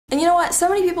And you know what? So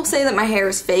many people say that my hair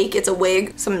is fake. It's a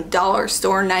wig. Some dollar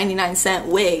store 99-cent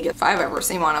wig. If I've ever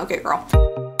seen one. Okay, girl.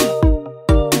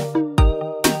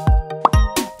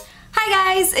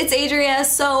 Hi guys, it's Adria.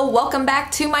 So welcome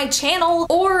back to my channel.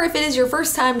 Or if it is your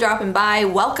first time dropping by,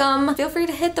 welcome. Feel free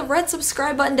to hit the red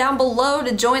subscribe button down below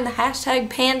to join the hashtag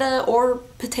panda or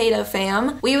potato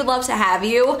fam. We would love to have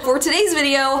you. For today's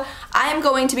video, I am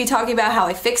going to be talking about how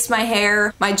I fixed my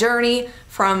hair, my journey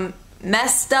from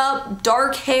messed up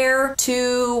dark hair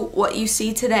to what you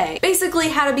see today. Basically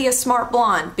how to be a smart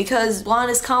blonde, because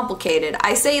blonde is complicated.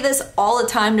 I say this all the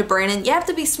time to Brandon, you have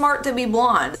to be smart to be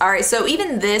blonde. Alright, so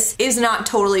even this is not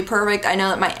totally perfect. I know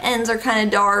that my ends are kind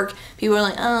of dark. People are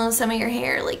like, oh, some of your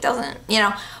hair like doesn't, you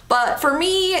know. But for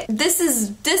me, this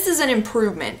is an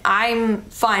improvement. I'm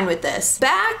fine with this.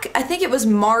 Back, I think it was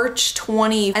March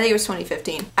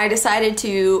 2015, I decided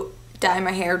to dye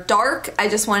my hair dark. I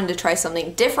just wanted to try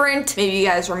something different. Maybe you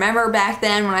guys remember back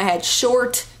then when I had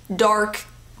short, dark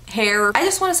hair. I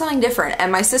just wanted something different.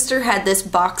 And my sister had this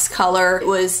box color. It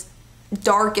was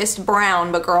darkest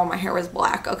brown, but girl, my hair was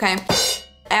black, okay?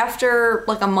 After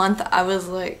like a month, I was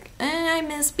like, I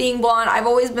miss being blonde. I've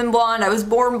always been blonde. I was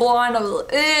born blonde. I was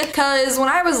like, because when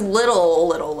I was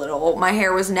little, my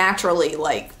hair was naturally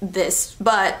like this.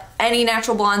 But any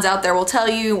natural blondes out there will tell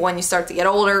you when you start to get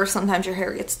older, sometimes your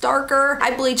hair gets darker.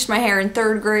 I bleached my hair in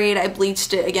 3rd grade. I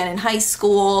bleached it again in high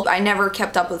school. I never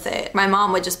kept up with it. My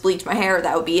mom would just bleach my hair.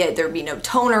 That would be it. There would be no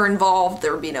toner involved.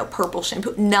 There would be no purple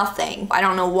shampoo. Nothing. I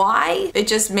don't know why.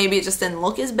 Maybe it just didn't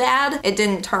look as bad. It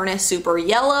didn't turn as super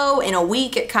yellow. In a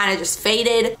week, it kind of just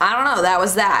faded. I don't know. That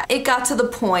was that. It got to the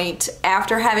point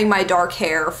after having my dark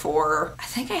hair for, I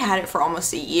think I had it for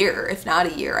almost a year, if not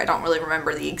a year. I don't really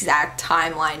remember the exact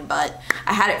timeline, but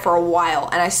I had it for a while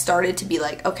and I started to be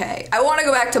like, okay, I want to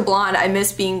go back to blonde. I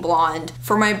miss being blonde.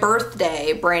 For my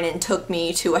birthday, Brandon took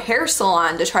me to a hair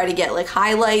salon to try to get like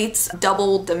highlights,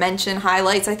 double dimension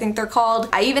highlights, I think they're called.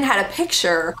 I even had a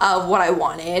picture of what I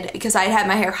wanted because I had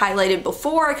my hair highlighted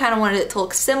before. I kind of wanted it to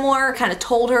look similar. Kind of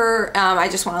told her I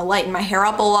just want to lighten my hair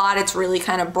up a lot. It's really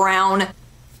kind of brown.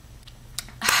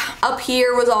 Up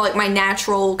here was all like my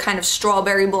natural kind of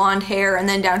strawberry blonde hair, and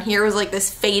then down here was like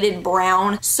this faded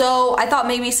brown. So I thought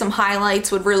maybe some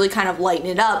highlights would really kind of lighten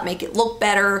it up, make it look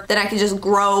better. Then I could just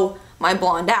grow my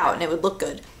blonde out and it would look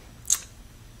good.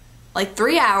 Like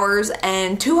 3 hours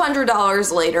and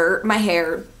 $200 later, my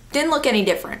hair didn't look any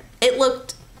different. It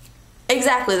looked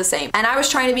exactly the same. And I was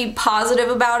trying to be positive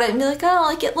about it and be like, oh,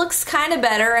 like it looks kind of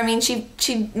better. I mean, she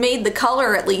made the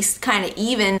color at least kind of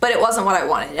even, but it wasn't what I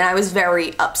wanted. And I was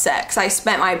very upset because I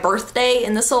spent my birthday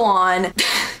in the salon.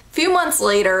 A few months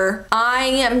later, I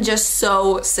am just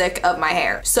so sick of my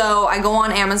hair. So I go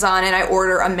on Amazon and I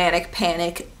order a Manic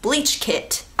Panic bleach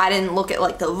kit. I didn't look at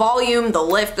like the volume, the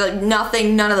lift, like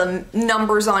nothing, none of the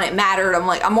numbers on it mattered. I'm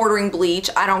like, I'm ordering bleach,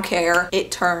 I don't care.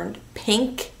 It turned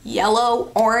pink,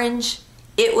 yellow, orange.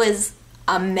 It was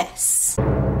a mess.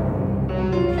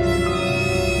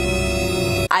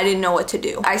 I didn't know what to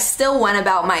do. I still went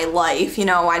about my life, you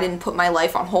know, I didn't put my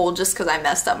life on hold just because I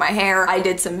messed up my hair. I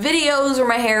did some videos where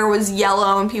my hair was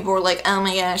yellow and people were like, oh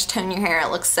my gosh, tone your hair, it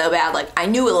looks so bad. Like, I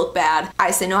knew it looked bad. I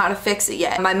just didn't know how to fix it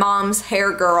yet. My mom's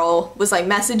hair girl was like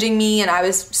messaging me and I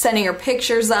was sending her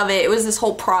pictures of it. It was this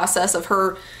whole process of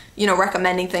her, you know,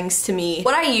 recommending things to me.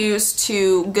 What I used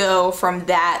to go from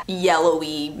that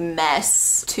yellowy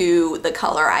mess to the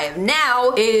color I have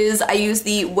now is I use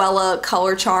the Wella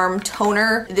Color Charm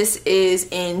toner. This is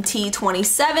in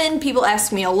T27. People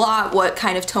ask me a lot what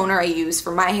kind of toner I use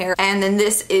for my hair. And then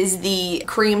this is the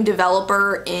Cream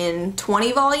Developer in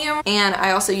 20 volume. And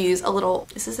I also use a little,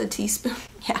 is this a teaspoon?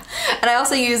 Yeah, and I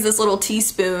also use this little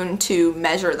teaspoon to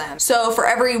measure them. So for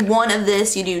every one of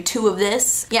this, you do 2 of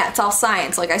this. Yeah, it's all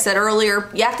science. Like I said earlier,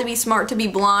 you have to be smart to be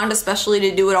blonde, especially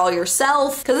to do it all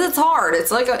yourself, because it's hard.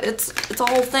 It's like it's a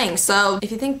whole thing. So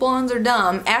if you think blondes are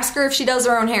dumb, ask her if she does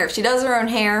her own hair. If she does her own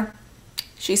hair,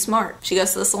 she's smart. She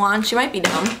goes to the salon, she might be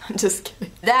dumb. I'm just kidding.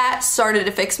 That started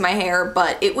to fix my hair,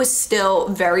 but it was still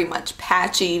very much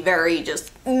patchy, very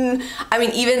just, I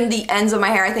mean, even the ends of my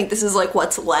hair, I think this is like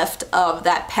what's left of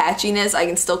that patchiness. I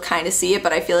can still kind of see it,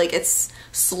 but I feel like it's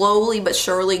slowly but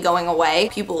surely going away.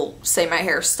 People say my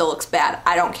hair still looks bad.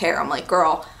 I don't care. I'm like,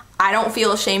 girl, I don't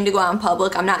feel ashamed to go out in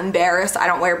public. I'm not embarrassed. I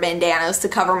don't wear bandanas to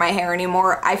cover my hair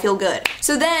anymore. I feel good.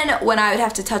 So then when I would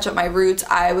have to touch up my roots,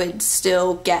 I would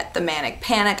still get the Manic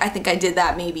Panic. I think I did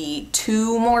that maybe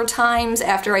 2 more times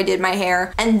after I did my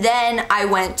hair. And then I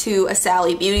went to a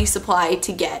Sally Beauty Supply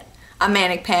to get a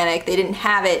Manic Panic. They didn't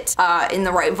have it in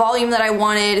the right volume that I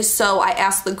wanted. So I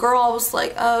asked the girl, I was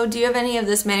like, oh, do you have any of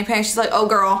this Manic Panic? She's like, oh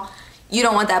girl, you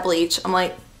don't want that bleach. I'm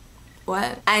like,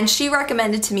 what? And she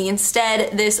recommended to me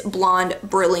instead this Blonde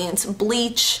Brilliance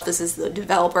Bleach. This is the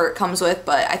developer it comes with,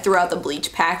 but I threw out the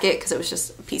bleach packet because it was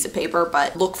just a piece of paper,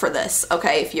 but look for this,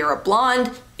 okay? If you're a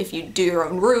blonde, if you do your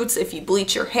own roots, if you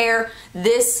bleach your hair,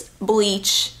 this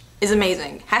bleach is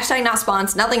amazing. Hashtag not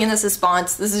spons, nothing in this is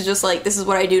spons. This is just like, this is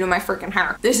what I do to my freaking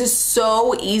hair. This is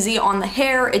so easy on the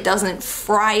hair. It doesn't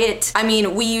fry it. I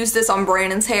mean, we used this on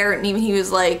Brandon's hair and even he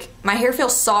was like, my hair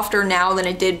feels softer now than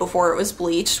it did before it was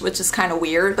bleached, which is kind of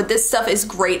weird, but this stuff is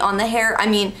great on the hair. I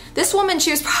mean, this woman,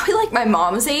 she was probably like my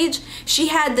mom's age. She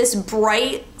had this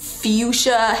bright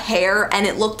fuchsia hair and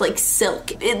it looked like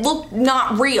silk. It looked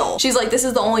not real. She's like, this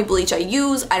is the only bleach I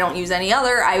use. I don't use any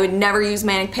other. I would never use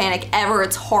Manic Panic ever.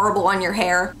 It's horrible on your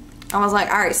hair. I was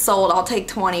like, all right, sold. I'll take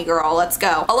 20, girl. Let's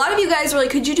go. A lot of you guys were like,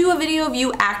 could you do a video of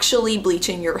you actually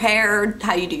bleaching your hair,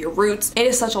 how you do your roots? It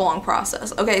is such a long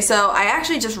process. Okay, so I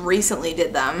actually just recently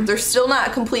did them. They're still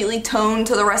not completely toned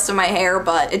to the rest of my hair,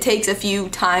 but it takes a few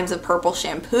times of purple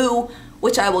shampoo,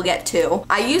 which I will get to.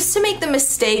 I used to make the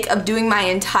mistake of doing my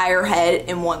entire head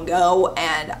in one go,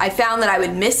 and I found that I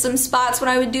would miss some spots when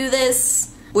I would do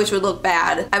this, which would look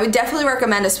bad. I would definitely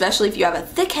recommend, especially if you have a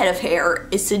thick head of hair,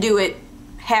 is to do it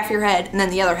half your head and then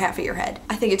the other half of your head.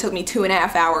 I think it took me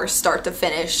 2.5 hours start to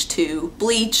finish to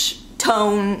bleach,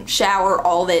 tone, shower,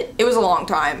 all of it. It was a long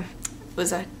time. It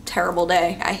was a terrible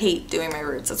day. I hate doing my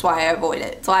roots. That's why I avoid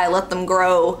it. That's why I let them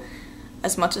grow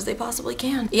as much as they possibly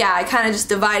can. Yeah, I kind of just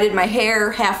divided my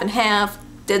hair half and half,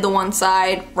 did the one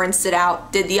side, rinsed it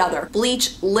out, did the other.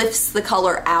 Bleach lifts the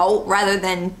color out rather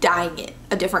than dyeing it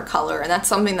a different color, and that's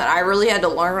something that I really had to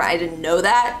learn. I didn't know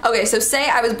that. Okay, so say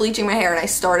I was bleaching my hair and I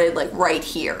started like right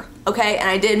here, okay? And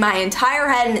I did my entire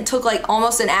head and it took like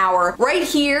almost an hour. Right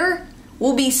here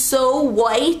will be so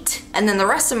white and then the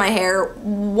rest of my hair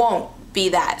won't be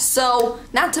that. So,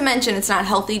 not to mention it's not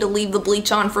healthy to leave the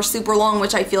bleach on for super long,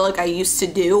 which I feel like I used to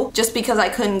do, just because I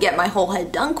couldn't get my whole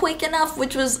head done quick enough,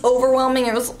 which was overwhelming.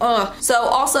 It was, ugh. So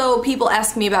also people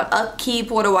ask me about Upkeep.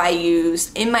 What do I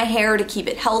use in my hair to keep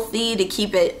it healthy, to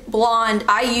keep it blonde?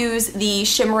 I use the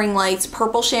Shimmering Lights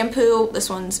purple shampoo. This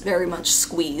one's very much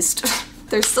squeezed.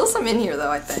 There's still some in here though,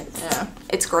 I think. Yeah.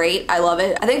 It's great. I love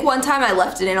it. I think one time I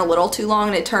left it in a little too long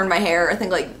and it turned my hair, I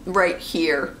think like right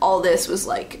here, all this was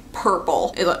like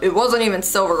purple. It wasn't even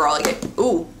silver, girl. Like,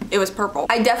 ooh, it was purple.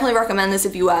 I definitely recommend this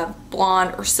if you have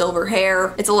blonde or silver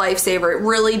hair. It's a lifesaver. It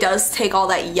really does take all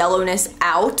that yellowness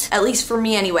out, at least for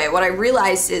me anyway. What I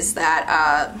realized is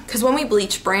that, because when we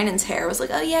bleached Brandon's hair, I was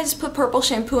like, oh yeah, just put purple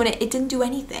shampoo in it. It didn't do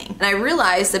anything. And I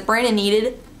realized that Brandon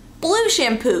needed blue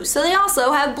shampoo. So they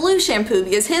also have blue shampoo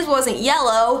because his wasn't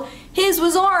yellow, his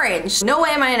was orange. No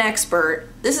way am I an expert.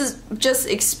 This is just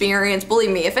experience. Believe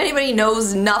me, if anybody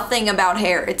knows nothing about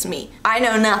hair, it's me. I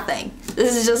know nothing.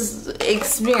 This is just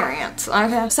experience,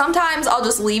 okay? Sometimes I'll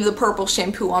just leave the purple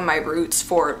shampoo on my roots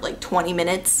for like 20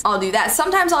 minutes. I'll do that.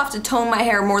 Sometimes I'll have to tone my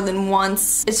hair more than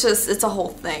once. It's a whole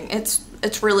thing.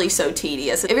 It's really so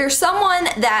tedious. If you're someone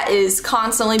that is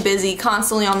constantly busy,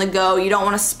 constantly on the go, you don't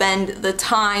want to spend the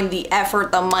time, the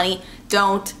effort, the money,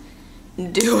 don't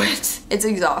do it. It's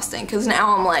exhausting because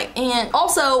now I'm like, and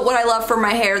also what I love for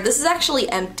my hair, this is actually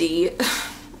empty.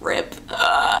 Rip.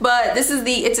 But this is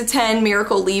it's a 10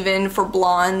 Miracle Leave-In for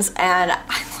blondes and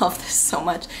I love this so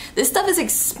much. This stuff is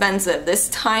expensive. This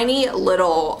tiny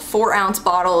little 4-ounce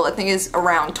bottle I think is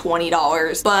around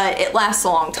 $20, but it lasts a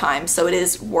long time, so it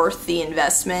is worth the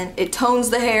investment. It tones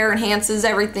the hair, enhances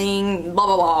everything, blah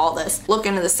blah blah, all this. Look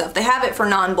into this stuff. They have it for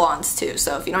non-blondes too,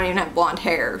 so if you don't even have blonde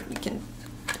hair, you can.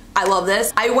 I love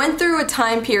this. I went through a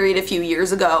time period a few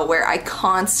years ago where I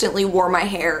constantly wore my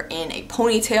hair in a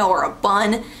ponytail or a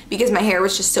bun because my hair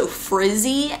was just so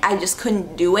frizzy. I just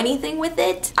couldn't do anything with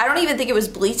it. I don't even think it was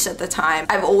bleached at the time.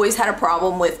 I've always had a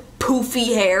problem with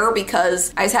poofy hair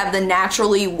because I just have the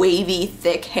naturally wavy,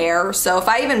 thick hair. So if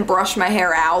I even brush my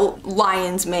hair out,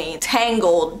 lion's mane,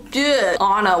 tangled, ugh.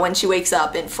 Anna when she wakes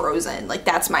up in Frozen, like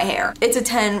that's my hair. It's a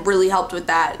 10, really helped with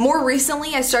that. More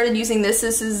recently, I started using this.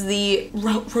 This is the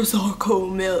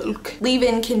Rosarco Milk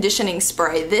Leave-In Conditioning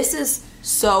Spray. This is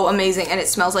so amazing and it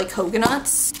smells like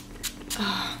coconuts.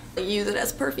 Use it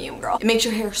as perfume, girl. It makes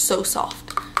your hair so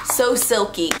soft. So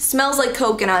silky. Smells like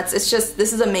coconuts. It's just,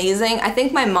 this is amazing. I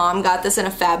think my mom got this in a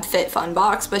FabFitFun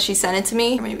box, but she sent it to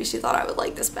me. Or maybe she thought I would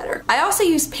like this better. I also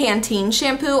use Pantene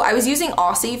shampoo. I was using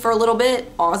Aussie for a little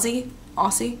bit. Aussie?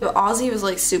 Aussie. The Aussie was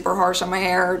like super harsh on my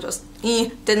hair, just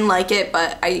didn't like it,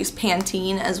 but I use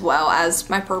Pantene as well as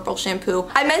my purple shampoo.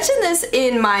 I mentioned this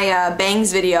in my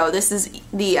bangs video. This is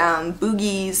the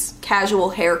Boogie's Casual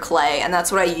Hair Clay, and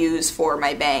that's what I use for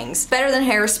my bangs. Better than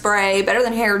hairspray, better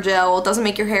than hair gel, it doesn't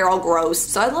make your hair all gross,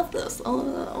 so I love this. I love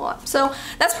it a lot. So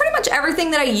that's pretty much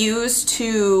everything that I use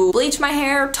to bleach my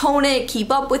hair, tone it, keep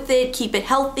up with it, keep it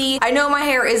healthy. I know my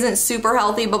hair isn't super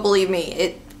healthy, but believe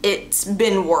me, it's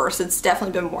been worse. It's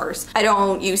definitely been worse. I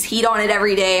don't use heat on it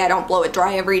every day. I don't blow it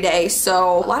dry every day.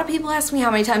 So a lot of people ask me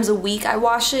how many times a week I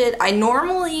wash it. I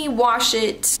normally wash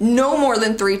it no more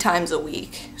than 3 times a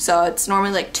week. So it's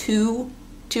normally like two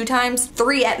times,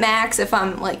 3 at max if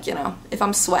I'm like, you know, if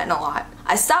I'm sweating a lot.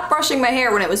 I stopped brushing my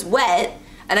hair when it was wet,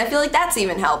 and I feel like that's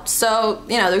even helped. So,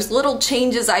 you know, there's little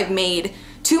changes I've made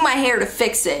to my hair to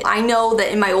fix it. I know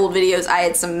that in my old videos I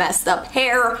had some messed up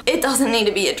hair. It doesn't need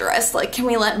to be addressed. Like, can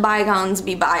we let bygones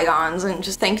be bygones and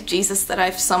just thank Jesus that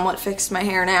I've somewhat fixed my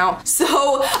hair now. So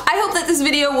I hope that this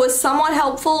video was somewhat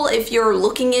helpful if you're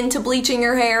looking into bleaching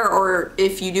your hair, or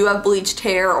if you do have bleached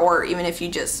hair, or even if you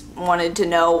just wanted to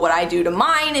know what I do to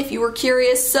mine if you were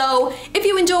curious. So if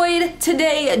you enjoyed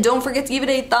today, don't forget to give it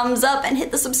a thumbs up and hit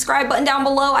the subscribe button down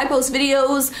below. I post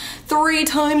videos 3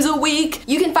 times a week.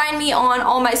 You can find me on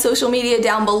all my social media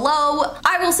down below.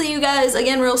 I will see you guys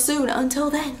again real soon.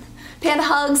 Until then, panda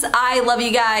hugs. I love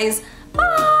you guys.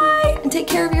 Bye! And take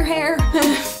care of your hair.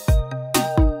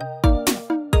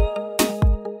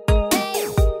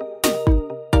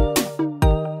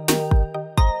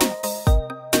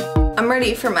 I'm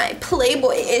ready for my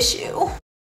Playboy issue.